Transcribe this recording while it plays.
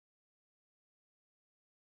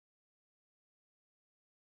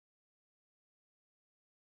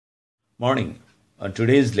Morning. On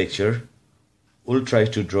today's lecture, we'll try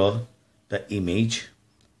to draw the image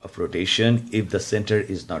of rotation if the center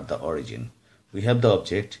is not the origin. We have the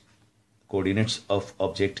object, coordinates of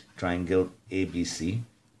object triangle ABC.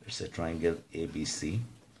 It's a triangle ABC.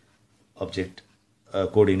 Object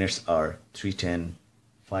coordinates are 310,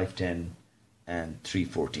 510, and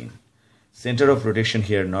 314. Center of rotation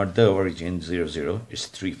here, not the origin, 0, 0, is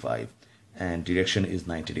 3, 5. And direction is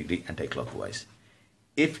 90 degree anti-clockwise.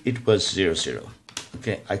 If it was 0, 0,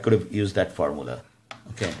 okay, I could have used that formula.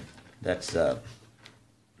 Okay, that's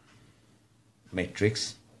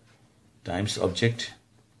matrix times object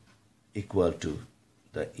equal to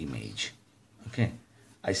the image. Okay,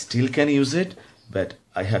 I still can use it, but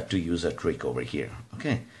I have to use a trick over here.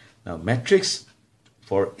 Okay, now matrix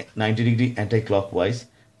for 90 degree anti-clockwise,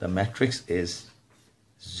 the matrix is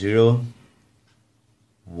 0,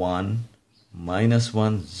 1, minus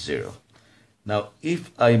 1, 0. Now,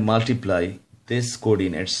 if I multiply this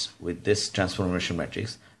coordinates with this transformation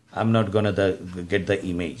matrix, I'm not gonna get the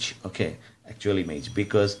image, okay, actual image,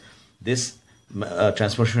 because this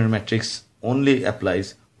transformation matrix only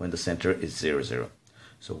applies when the center is 0, 0.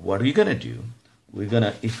 So what are you gonna do? We're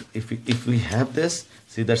gonna, if we have this,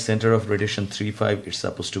 see that center of rotation 3, 5 is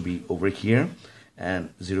supposed to be over here,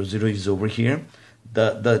 and 0, 0 is over here.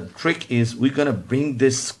 The trick is we're gonna bring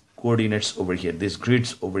this coordinates over here, these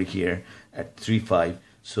grids over here at 3, 5,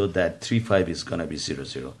 so that 3, 5 is gonna be 0,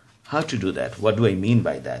 0. How to do that? What do I mean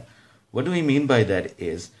by that? What do I mean by that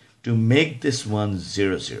is to make this one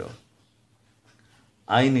 0, 0,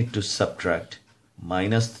 I need to subtract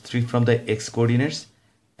minus 3 from the x coordinates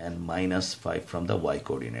and minus 5 from the y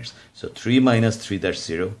coordinates. So 3 minus 3, that's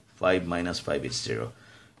 0. 5 minus 5 is 0.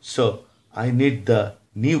 So I need the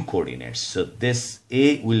new coordinates. So this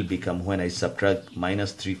a will become, when I subtract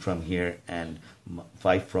minus 3 from here and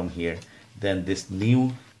 5 from here, then this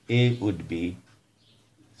new a would be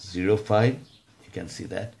 0, 5. You can see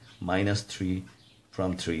that. Minus 3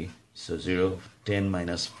 from 3. So 0, 10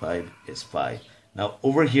 minus 5 is 5. Now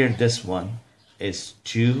over here, this one is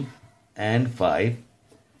 2 and 5.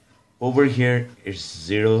 Over here is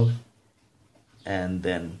 0, and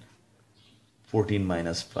then 14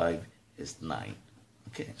 minus 5 is 9.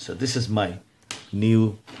 Okay, so this is my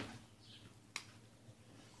new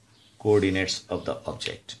coordinates of the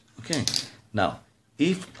object. Okay, now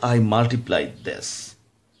if I multiply this,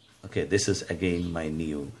 okay, this is again my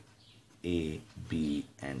new A, B,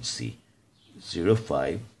 and C. 0,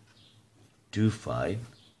 5, 2, 5,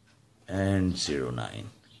 and 0, 9.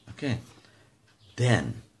 Okay,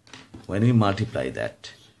 then when we multiply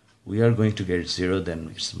that, we are going to get 0,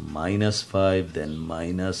 then it's minus 5, then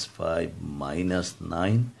minus 5, minus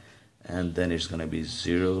 9, and then it's going to be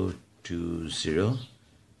 0, 2, 0,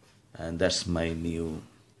 and that's my new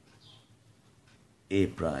A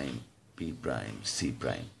prime, B prime, C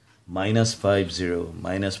prime. Minus 5, 0,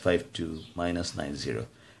 minus 5, 2, minus 9, 0.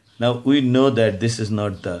 Now we know that this is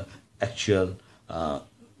not the actual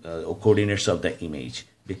coordinates of the image,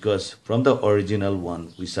 because from the original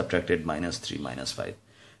one we subtracted minus 3, minus 5.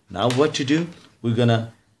 Now what to do? We're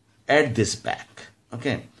gonna add this back.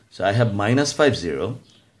 Okay, so I have minus 5, 0.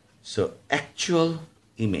 So actual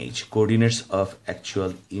image, coordinates of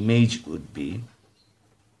actual image would be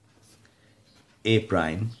A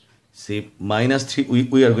prime. See, minus 3,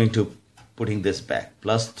 we are going to putting this back,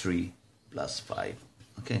 plus 3 plus 5.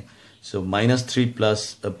 Okay, so minus 3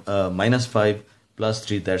 plus minus 5 plus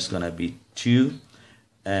 3, that's gonna be 2,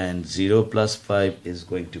 and 0 plus 5 is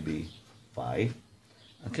going to be 5.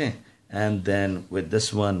 Okay, and then with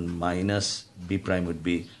this one, minus B prime would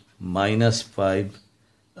be minus 5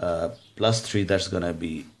 plus 3, that's gonna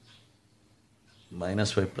be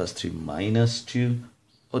minus 5 plus 3, minus 2.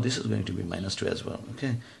 Oh, this is going to be minus 2 as well.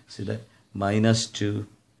 Okay, see that? Minus 2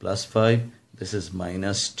 plus 5, this is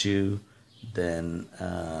minus 2, then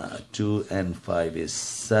 2 and 5 is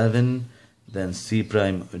 7, then C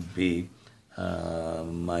prime would be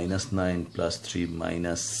minus 9 plus 3,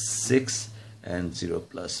 minus 6, and 0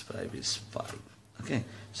 plus 5 is 5. Okay,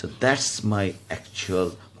 so that's my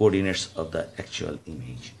actual coordinates of the actual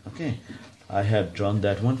image. Okay, I have drawn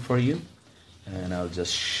that one for you, and I'll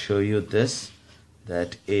just show you this,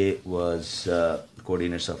 that A was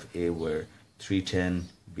coordinates of A were 310,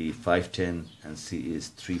 B 510, and C is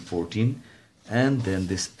 314, and then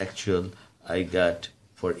this actual I got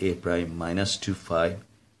for A prime minus 2, 5,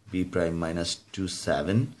 B prime minus 2,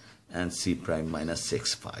 7, and C prime minus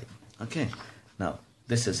 6, 5. Okay, now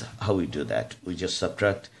this is how we do that. We just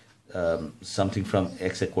subtract something from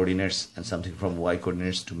x coordinates and something from y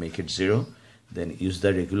coordinates to make it 0, then use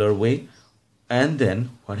the regular way, and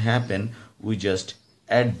then what happened, we just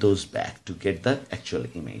add those back to get the actual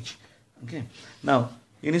image. Okay, now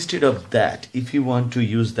instead of that, if you want to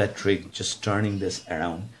use that trick, just turning this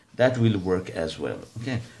around, that will work as well.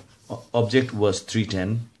 Okay, object was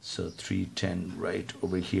 310, so 310 right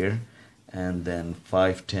over here, and then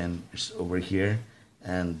 510 is over here,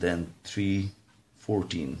 and then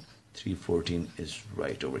 314 is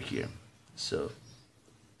right over here. So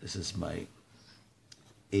this is my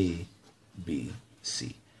A, B,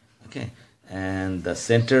 C. Okay, and the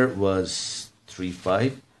center was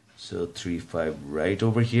 3,5, so 3,5 right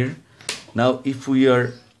over here. Now if we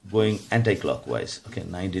are going anti-clockwise, okay,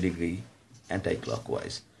 90-degree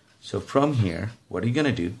anti-clockwise, so from here what are you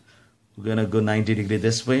gonna do? We're gonna go 90-degree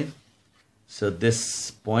this way. So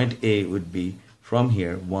this point A would be from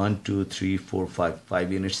here 1 2 3 4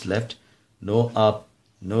 5 units left, no up,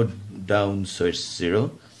 no down, so it's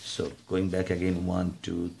 0. So going back again 1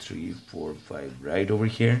 2 3 4 5 right over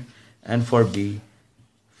here, and for B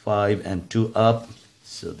 5 and 2 up,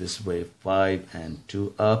 so this way 5 and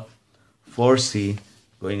 2 up. For C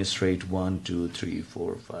going straight 1 2 3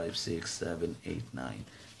 4 5 6 7 8 9,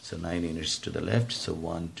 so 9 units to the left, so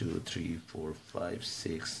 1 2 3 4 5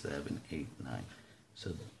 6 7 8 9.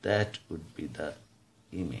 So that would be the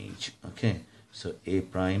image. Okay, so A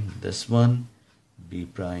prime this one, B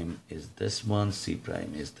prime is this one, C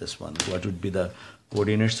prime is this one. What would be the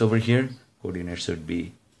coordinates over here? Coordinates would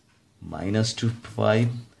be -2 5,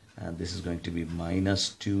 and this is going to be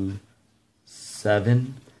 -2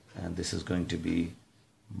 7, and this is going to be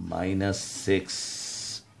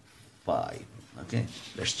 -6 5. Okay,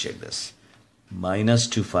 let's check this.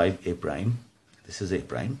 -2 5 A prime, this is A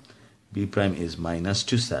prime, B prime is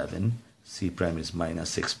 -2 7, C prime is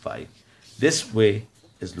 -6 5. This way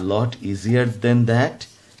is a lot easier than that,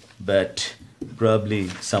 but probably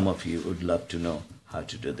some of you would love to know how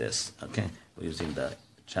to do this, okay, using the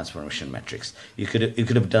transformation matrix. You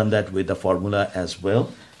could have done that with the formula as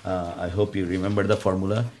well. I hope you remember the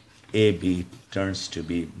formula. AB turns to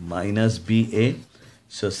be -BA.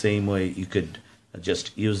 So same way you could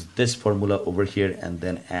just use this formula over here and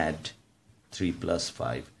then add 3 plus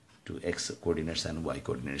 5 to X coordinates and Y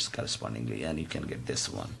coordinates correspondingly, and you can get this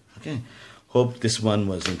one. Okay, hope this one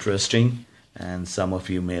was interesting, and some of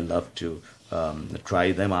you may love to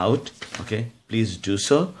try them out. Okay, please do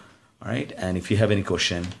so. All right, and if you have any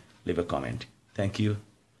question, leave a comment. Thank you.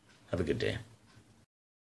 Have a good day.